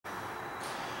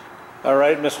All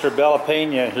right, Mr. Bela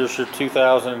Pena, here's your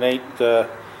 2008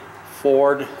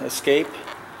 Ford Escape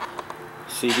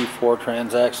CD4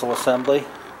 transaxle assembly.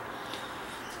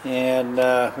 And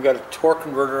we got a torque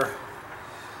converter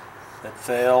that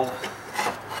failed,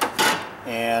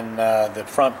 and the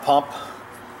front pump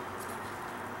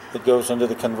that goes into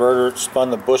the converter, it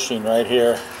spun the bushing right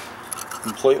here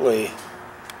completely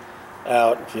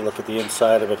out. If you look at the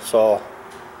inside of it, it's all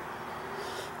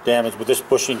damaged, but this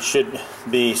bushing should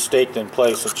be staked in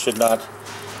place. It should not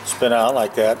spin out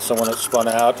like that. So when it spun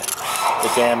out,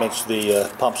 it damaged the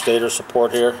pump stator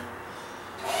support here.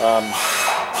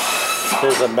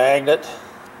 Here's a magnet,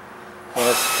 and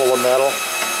it's full of metal. You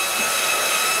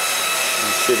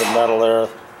can see the metal there.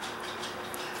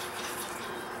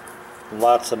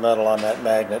 Lots of metal on that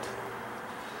magnet.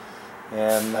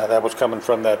 And that was coming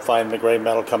from that fine gray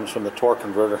metal, comes from the torque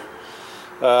converter.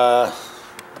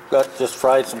 Got just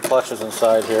fried some clutches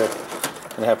inside here.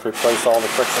 Gonna have to replace all the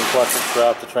friction clutches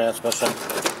throughout the transmission.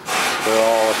 They're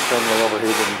all extremely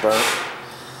overheated and burnt.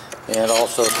 And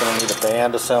also it's going to need a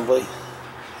band assembly.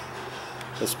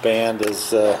 This band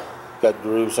is got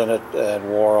grooves in it and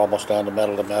wore almost down to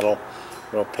metal,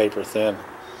 real paper thin.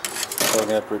 So we're going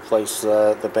to have to replace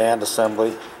the band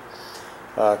assembly.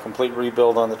 Complete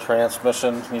rebuild on the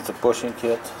transmission. Needs a bushing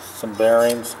kit, some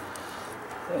bearings,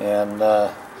 and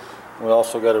we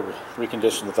also got to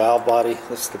recondition the valve body.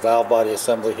 This is the valve body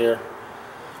assembly here.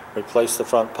 Replace the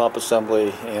front pump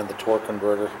assembly and the torque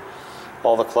converter.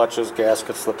 All the clutches,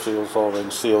 gaskets, slip seals,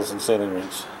 O-ring seals, and sealing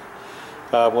rings.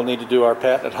 We'll need to do our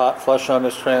patented hot flush on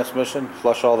this transmission.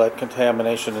 Flush all that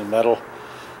contamination and metal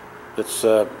that's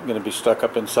going to be stuck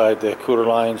up inside the cooler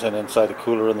lines and inside the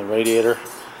cooler in the radiator.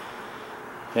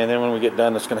 And then when we get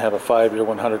done, it's going to have a 5-year,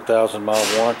 100,000 mile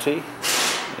warranty.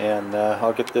 And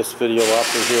I'll get this video up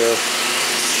here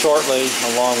shortly,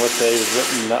 along with a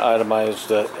written itemized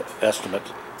estimate.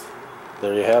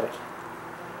 There you have it.